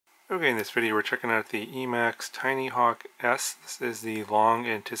Okay, in this video we're checking out the EMAX Tinyhawk S. This is the long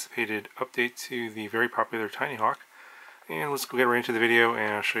anticipated update to the very popular Tinyhawk. And let's go get right into the video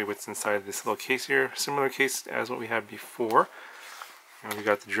and I'll show you what's inside this little case here. Similar case as what we had before. And we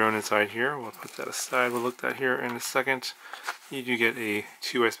got the drone inside here. We'll put that aside. We'll look at that here in a second. You do get a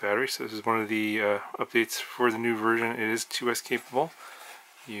 2S battery, so this is one of the updates for the new version. It is 2S capable.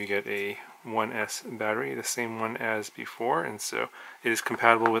 You get a 1S battery, the same one as before, and so it is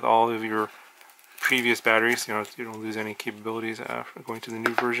compatible with all of your previous batteries. You don't lose any capabilities going to the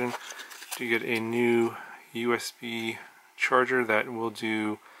new version. You get a new USB charger that will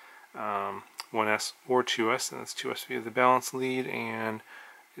do 1S or 2S, and that's 2S via the balance lead, and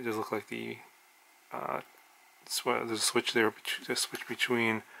it does look like the there's a switch there to switch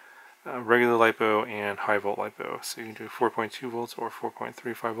between regular LiPo and high volt LiPo. So you can do 4.2 volts or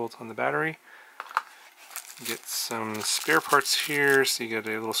 4.35 volts on the battery. You get some spare parts here, so you get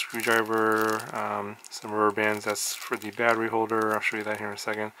a little screwdriver, some rubber bands, that's for the battery holder. I'll show you that here in a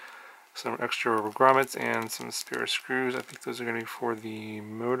second. Some extra rubber grommets and some spare screws. I think those are going to be for the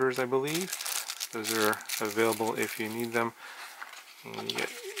motors, I believe. Those are available if you need them. And you get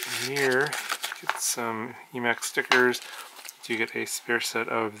here, get some EMAX stickers. You get a spare set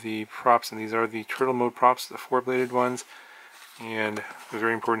of the props, and these are the turtle mode props, the 4-bladed ones. And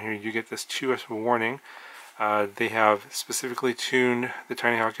very important here, you get this 2S warning. They have specifically tuned the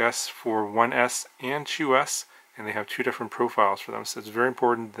Tinyhawk S for 1S and 2S, and they have two different profiles for them. So it's very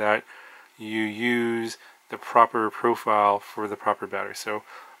important that you use the proper profile for the proper battery. So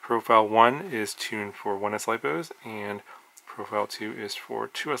profile 1 is tuned for 1S LiPos, and profile 2 is for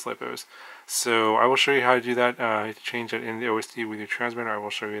 2S LiPos. So I will show you how to do that, to change that in the OSD with your transmitter. I will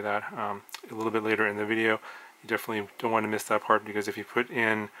show you that a little bit later in the video. You definitely don't want to miss that part, because if you put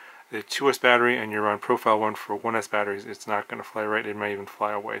in the 2S battery and you're on profile 1 for 1S batteries, it's not going to fly right. It might even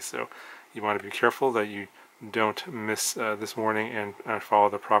fly away. So you want to be careful that you don't miss this warning and follow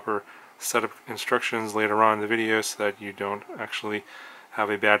the proper setup instructions later on in the video, so that you don't actually have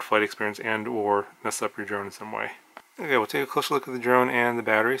a bad flight experience and or mess up your drone in some way. Okay, we'll take a closer look at the drone and the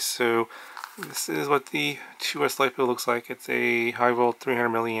battery. So this is what the 2S LiPo looks like. It's a high volt 300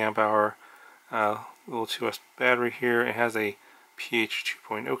 milliamp hour little 2S battery here. It has a pH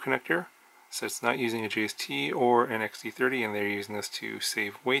 2.0 connector, so it's not using a JST or an XT30, and they're using this to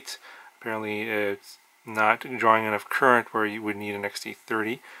save weight. Apparently it's not drawing enough current where you would need an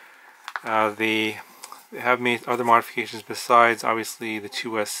XT30. They have made other modifications besides obviously the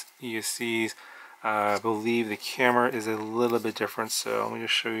 2S ESCs. I believe the camera is a little bit different, so let me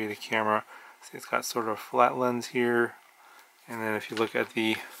just show you the camera. See, it's got sort of a flat lens here, and then if you look at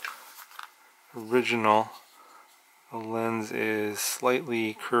the original, the lens is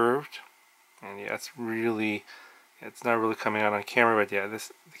slightly curved, and yeah, it's not really coming out on camera, but yeah,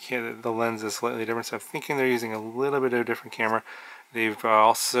 the lens is slightly different, so I'm thinking they're using a little bit of a different camera. They've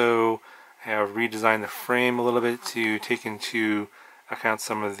also have redesigned the frame a little bit to take into account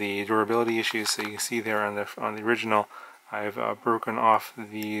some of the durability issues. So you can see there on the original, I've broken off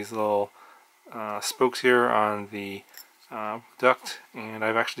these little spokes here on the duct, and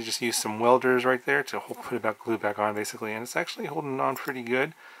I've actually just used some welders right there to put it glue back on basically, and it's actually holding on pretty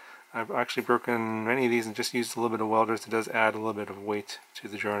good. I've actually broken many of these and just used a little bit of welders. It does add a little bit of weight to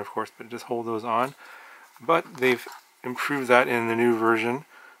the drone, of course, but just hold those on. But they've improved that in the new version,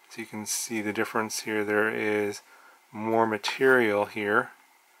 so you can see the difference here. There is more material here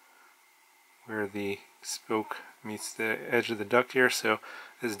where the spoke meets the edge of the duct here, so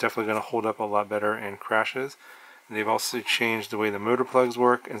this is definitely going to hold up a lot better in crashes. And they've also changed the way the motor plugs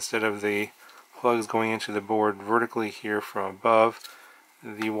work. Instead of the plugs going into the board vertically here from above,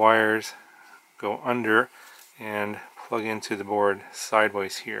 the wires go under and plug into the board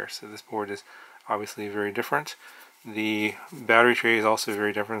sideways here. So this board is obviously very different. The battery tray is also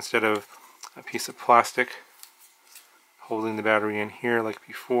very different. Instead of a piece of plastic holding the battery in here like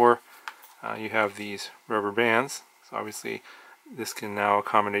before, you have these rubber bands. So obviously this can now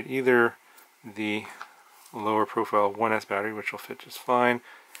accommodate either the lower profile 1S battery, which will fit just fine,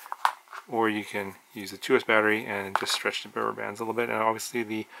 or you can use the 2S battery and just stretch the rubber bands a little bit. And obviously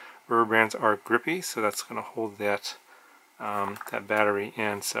the rubber bands are grippy, so that's going to hold that that battery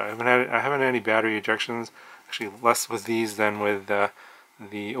in. So I haven't had any battery ejections, actually less with these than with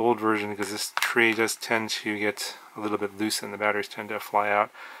the old version, because this tray does tend to get a little bit loose and the batteries tend to fly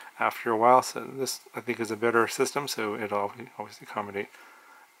out after a while. So this, I think, is a better system, so it'll obviously accommodate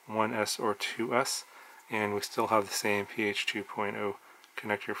 1S or 2S, and we still have the same pH 2.0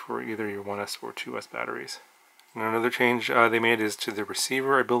 connector for either your 1S or 2S batteries. And another change they made is to the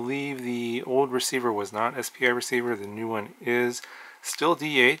receiver. I believe the old receiver was not SPI receiver, the new one is. Still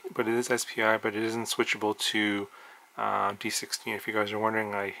D8, but it is SPI, but it isn't switchable to D16. If you guys are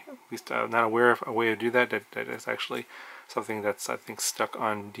wondering, at least I'm not aware of a way to do that. That is actually something that's, I think, stuck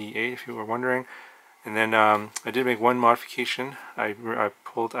on D8, if you were wondering. And then I did make one modification. I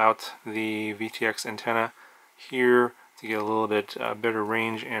pulled out the VTX antenna here to get a little bit better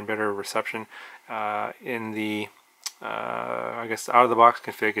range and better reception. In the, I guess, out-of-the-box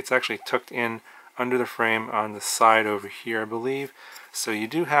config, it's actually tucked in under the frame on the side over here, I believe. So you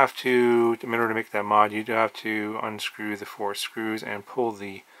do have to, in order to make that mod, you do have to unscrew the 4 screws and pull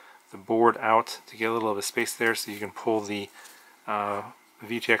the board out to get a little bit of space there, so you can pull the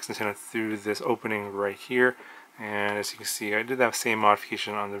VTX antenna through this opening right here. And as you can see, I did that same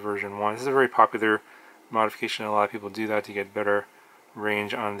modification on the version 1. This is a very popular modification. A lot of people do that to get better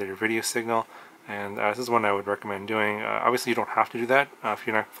range on their video signal, and this is one I would recommend doing. Obviously you don't have to do that if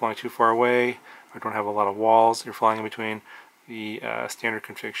you're not flying too far away or don't have a lot of walls you're flying in between. The standard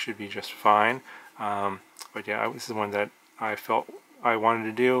config should be just fine, but yeah, this is one that I felt I wanted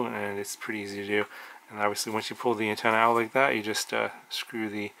to do, and it's pretty easy to do. And obviously once you pull the antenna out like that, you just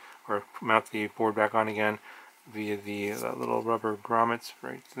screw or mount the board back on again via the little rubber grommets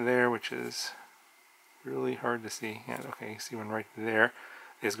right there, which is really hard to see. Yeah, okay, you see one right there.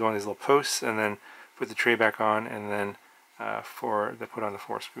 Is go on these little posts, and then put the tray back on, and then put on the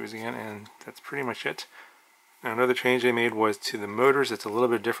 4 screws again, and that's pretty much it. Now, another change they made was to the motors. It's a little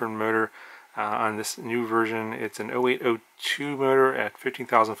bit different motor on this new version. It's an 0802 motor at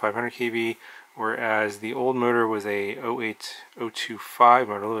 15,500 kV, whereas the old motor was a 08025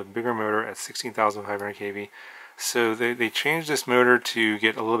 motor, a little bit bigger motor at 16,500 kV. So they changed this motor to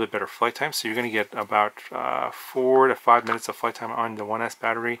get a little bit better flight time. So you're going to get about 4 to 5 minutes of flight time on the 1S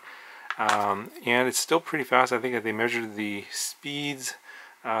battery. And it's still pretty fast. I think that they measured the speeds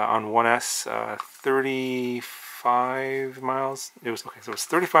on 1S 35 miles. So it was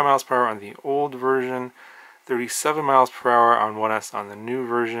 35 miles per hour on the old version, 37 miles per hour on 1S on the new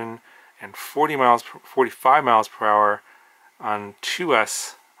version, and 45 miles per hour on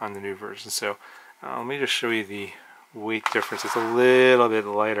 2S on the new version. So let me just show you the weight difference. It's a little bit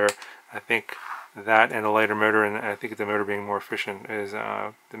lighter. I think that and a lighter motor, and I think the motor being more efficient is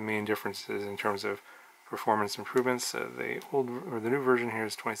the main differences in terms of performance improvements. The new version here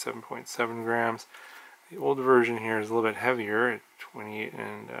is 27.7 grams. The old version here is a little bit heavier at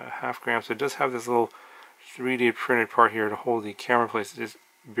 28.5 grams. So it does have this little 3D printed part here to hold the camera in place. It just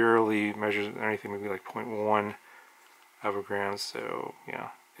barely measures anything, maybe like 0.1 of a gram. So yeah,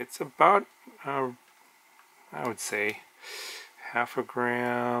 it's about I would say half a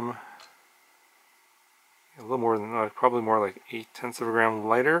gram, a little more than probably more like 0.8 of a gram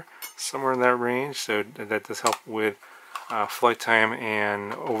lighter, somewhere in that range. So that does help with flight time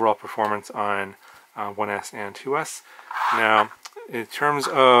and overall performance on 1S and 2S. Now, in terms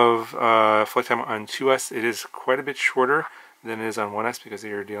of flight time on 2S, it is quite a bit shorter than it is on 1S because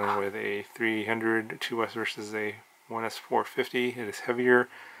you're dealing with a 300 2S versus a 1S 450. It is heavier,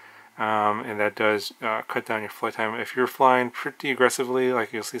 and that does cut down your flight time. If you're flying pretty aggressively,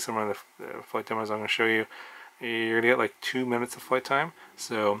 like you'll see some of the flight demos I'm going to show you, you're going to get like 2 minutes of flight time.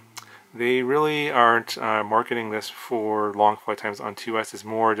 So they really aren't marketing this for long flight times on 2S. It's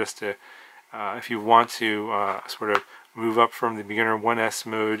more just to, if you want to sort of move up from the beginner 1S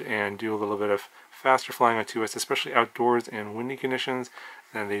mode and do a little bit of faster flying on 2S, especially outdoors in windy conditions,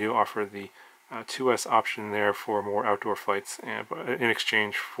 then they do offer the 2S option there for more outdoor flights in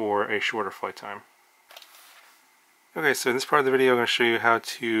exchange for a shorter flight time. Okay, so in this part of the video I'm going to show you how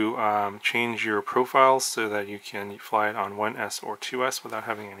to change your profiles so that you can fly it on 1S or 2S without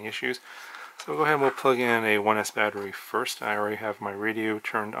having any issues. So we'll go ahead and we'll plug in a 1S battery first. I already have my radio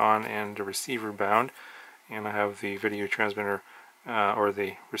turned on and the receiver bound, and I have the video transmitter or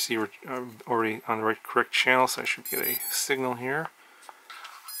the receiver already on the correct channel, so I should get a signal here.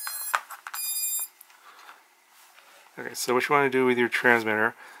 Okay, so what you want to do with your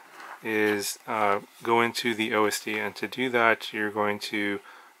transmitter is go into the OSD, and to do that you're going to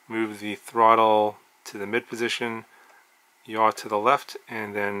move the throttle to the mid position, yaw to the left,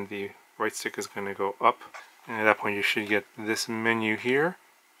 and then the right stick is going to go up, and at that point you should get this menu here.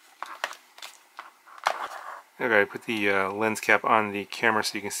 Okay, put the lens cap on the camera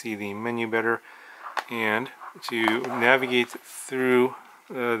so you can see the menu better, and to navigate through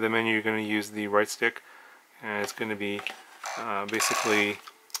the menu you're going to use the right stick, and it's going to be basically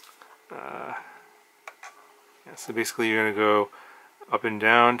so basically you're going to go up and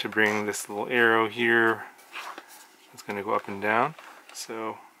down to bring this little arrow here. It's going to go up and down,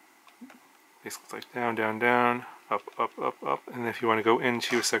 so basically it's like down, down, down, up, up, up, up, and if you want to go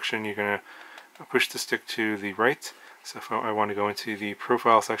into a section you're going to push the stick to the right, So if I want to go into the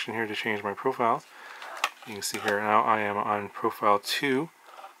profile section here to change my profiles, you can see here now I am on profile 2,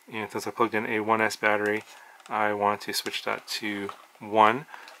 and since I plugged in a 1S battery, I want to switch that to 1,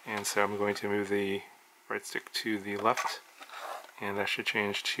 and so I'm going to move the right stick to the left, and that should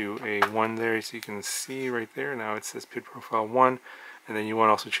change to a 1 there. So you can see right there now it says PID profile 1, and then you want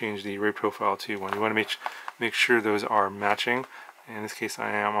to also change the rate profile to 1. You want to make sure those are matching. In this case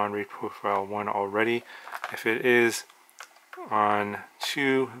I am on rate profile 1 already. If it is on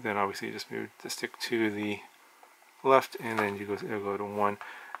 2, then obviously you just move the stick to the left, and then you go to 1.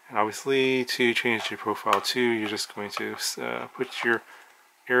 And obviously to change to profile 2, you're just going to put your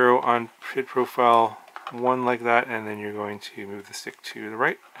arrow on PID profile 1 like that, and then you're going to move the stick to the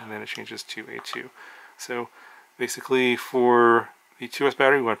right, and then it changes to a 2. So basically for the 2S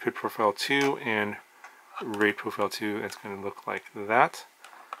battery, we want PID profile 2 and rate profile 2. It's going to look like that.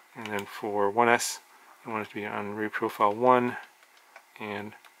 And then for 1S, you want it to be on rate profile 1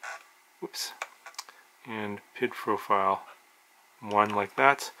 and PID profile 1 like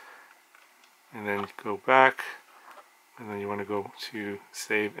that. And then go back, and then you want to go to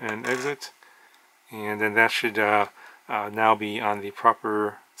save and exit, and then that should now be on the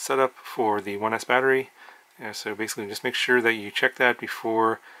proper setup for the 1S battery. So basically just make sure that you check that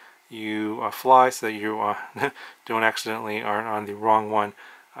before you fly, so that you don't accidentally are on the wrong one.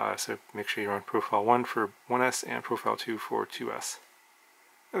 So make sure you're on profile 1 for 1S and profile 2 for 2S.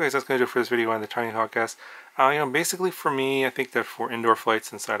 Okay, so that's going to do it for this video on the Tinyhawk S. Basically for me, I think that for indoor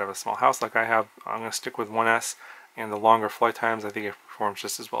flights inside of a small house like I have, I'm going to stick with 1S, and the longer flight times, I think it performs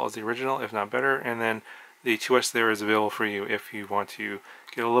just as well as the original, if not better. And then the 2S there is available for you if you want to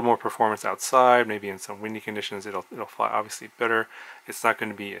get a little more performance outside, maybe in some windy conditions. It'll fly obviously better. It's not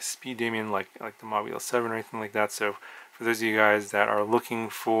going to be a speed demon like the Mobile 7 or anything like that. So for those of you guys that are looking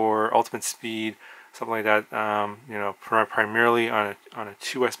for ultimate speed, something like that, primarily on a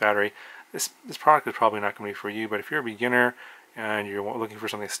 2S battery, this product is probably not going to be for you. But if you're a beginner and you're looking for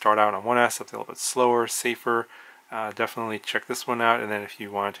something to start out on 1S, something a little bit slower, safer, definitely check this one out. And then if you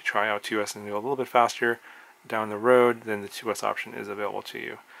want to try out 2S and go a little bit faster down the road, then the 2S option is available to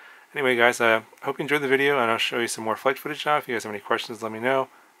you. Anyway guys, I hope you enjoyed the video, and I'll show you some more flight footage now. If you guys have any questions, let me know,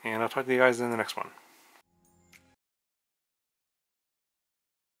 and I'll talk to you guys in the next one.